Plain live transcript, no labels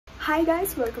Hi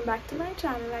guys, welcome back to my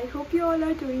channel. I hope you all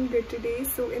are doing good today.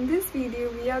 So in this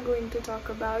video we are going to talk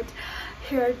about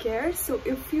hair care. So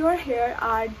if your hair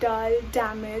are dull,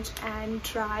 damaged and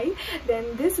dry, then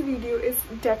this video is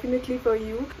definitely for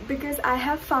you, because I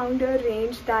have found a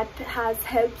range that has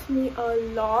helped me a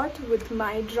lot with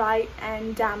my dry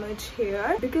and damaged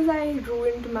hair, because I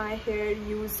ruined my hair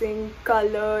using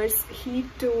colors, heat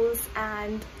tools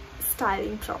and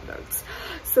styling products.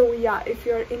 So yeah, if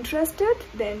you're interested,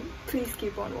 then please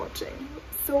keep on watching.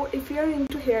 So if you're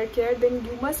into hair care, then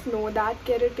you must know that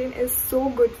keratin is so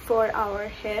good for our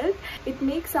health. It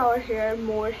makes our hair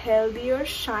more healthier,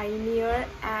 shinier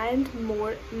and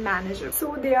more manageable.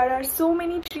 So there are so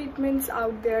many treatments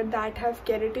out there that have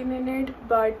keratin in it,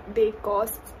 but they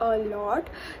cost a lot.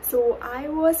 So I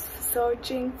was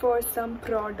searching for some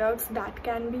products that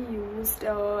can be used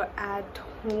at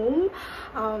home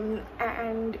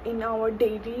and in our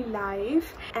daily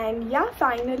life, and yeah,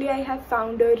 finally I have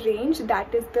found a range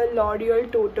that is the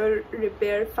L'Oreal Total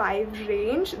Repair 5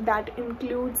 range, that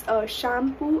includes a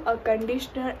shampoo, a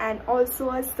conditioner and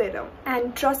also a serum.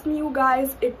 And trust me you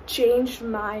guys, it changed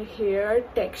my hair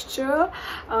texture.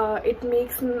 It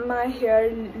makes my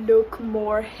hair look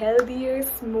more healthier,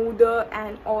 smoother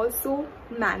and also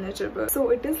manageable. So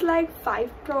it is like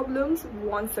 5 problems,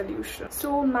 1 solution.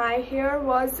 So my hair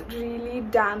was really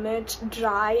damaged,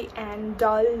 dry and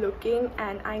dull looking,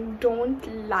 and I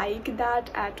don't like that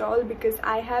at all, because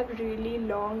I have really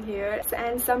long hair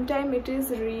and sometimes it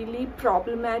is really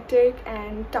problematic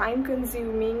and time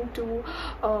consuming to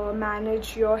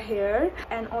manage your hair.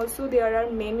 And also there are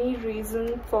many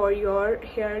reasons for your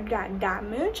hair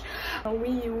damage. We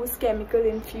use chemical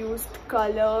infused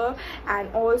color,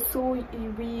 and also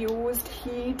we used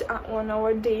heat on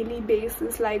our daily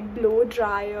basis, like blow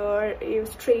dryer,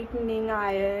 straightening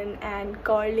iron and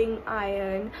curling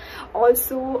iron.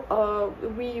 Also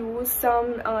we use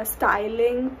some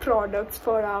styling products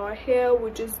for our hair,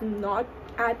 which is not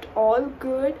at all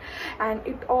good, and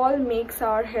it all makes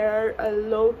our hair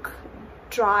look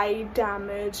dry,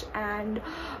 damaged and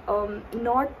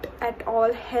not at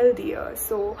all healthier.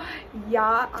 So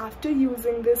yeah, after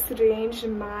using this range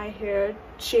my hair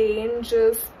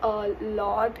changes a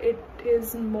lot. It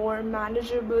is more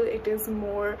manageable, it is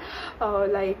more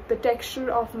like the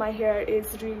texture of my hair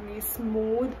is really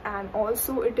smooth, and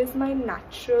also it is my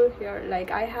natural hair.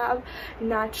 Like I have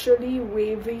naturally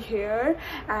wavy hair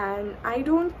and I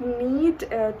don't need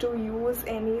to use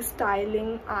any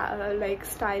styling like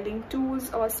styling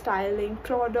tools or styling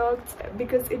products,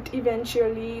 because it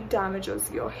eventually damages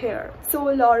your hair. So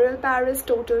L'Oreal Paris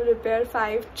Total Repair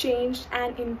 5 changed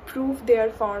and improved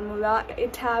their formula.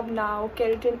 It have now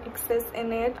keratin excess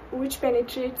in it, which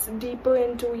penetrates deeper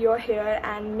into your hair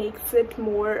and makes it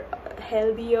more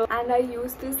healthier. And I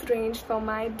use this range for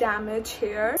my damaged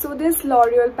hair. So this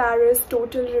L'Oreal Paris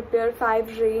Total Repair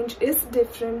 5 range is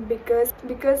different because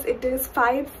it is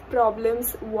 5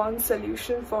 problems, 1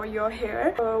 solution for your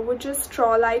hair, which is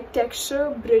straw-like texture,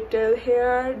 brittle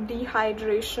hair,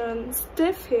 dehydration,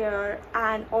 stiff hair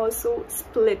and also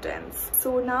split ends.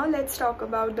 So now let's talk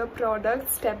about the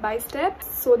product step by step.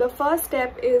 So the first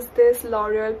step is this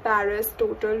L'Oreal Paris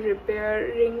Total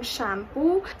Repairing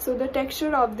Shampoo. So the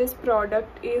texture of this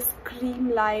product is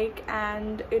cream-like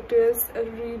and it is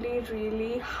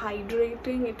really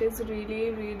hydrating. It is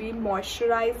really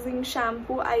moisturizing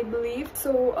shampoo, I believe.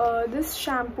 So this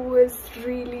shampoo is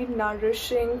really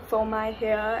nourishing for my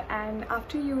hair, and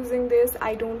after using this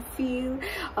I don't feel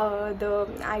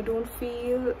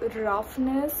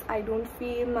roughness. I don't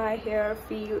feel my hair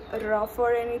feel rough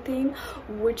or anything,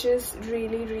 which is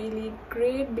really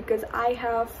great, because I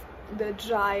have the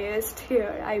driest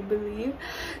hair, I believe.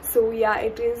 So yeah,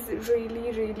 it is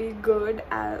really good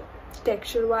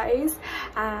texture wise,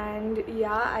 and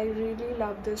yeah, I really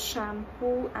love this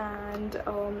shampoo, and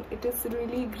it is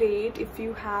really great if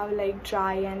you have like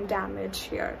dry and damaged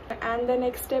hair. And the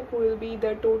next step will be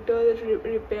the Total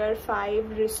Repair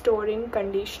 5 Restoring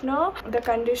Conditioner. The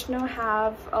conditioner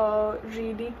have a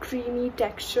really creamy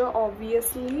texture.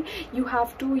 Obviously you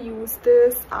have to use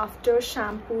this after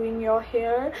shampooing your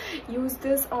hair. Use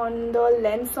this on the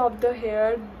length of the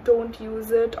hair, don't use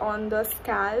it on the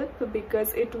scalp,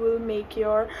 because it will make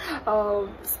your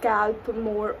scalp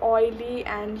more oily,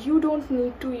 and you don't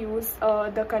need to use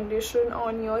the conditioner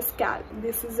on your scalp.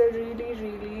 This is a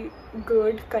really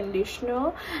good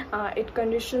conditioner. It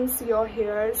conditions your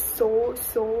hair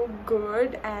so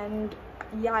good, and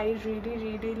yeah, I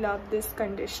really love this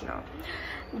conditioner.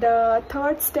 The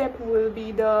third step will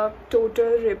be the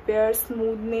total repair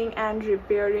smoothing and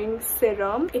repairing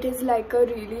serum. It is like a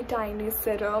really tiny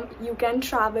serum. You can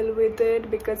travel with it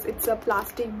because it's a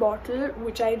plastic bottle,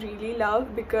 which I really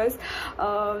love, because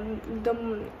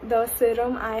the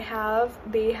serum I have,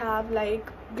 they have like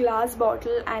glass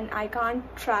bottle and I can't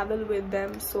travel with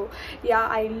them. So yeah,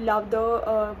 I love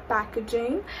the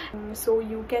packaging. So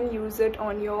you can use it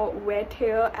on your wet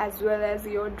hair as well as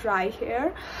your dry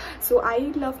hair. So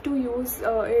I love to use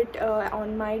it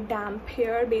on my damp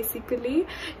hair. Basically,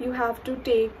 you have to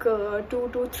take 2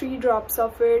 to 3 drops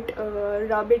of it,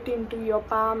 rub it into your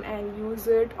palm and use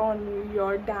it on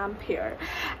your damp hair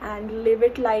and leave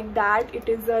it like that. It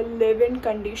is a leave-in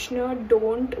conditioner.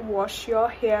 Don't wash your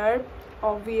hair,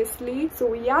 obviously.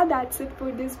 So yeah, that's it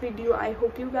for this video. I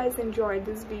hope you guys enjoyed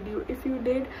this video. If you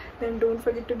did, then don't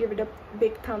forget to give it a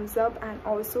big thumbs up and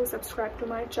also subscribe to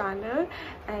my channel.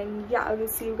 And yeah, I will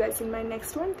see you guys in my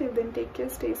next one. Till then, take care,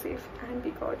 stay safe and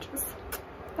be gorgeous.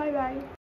 Bye bye.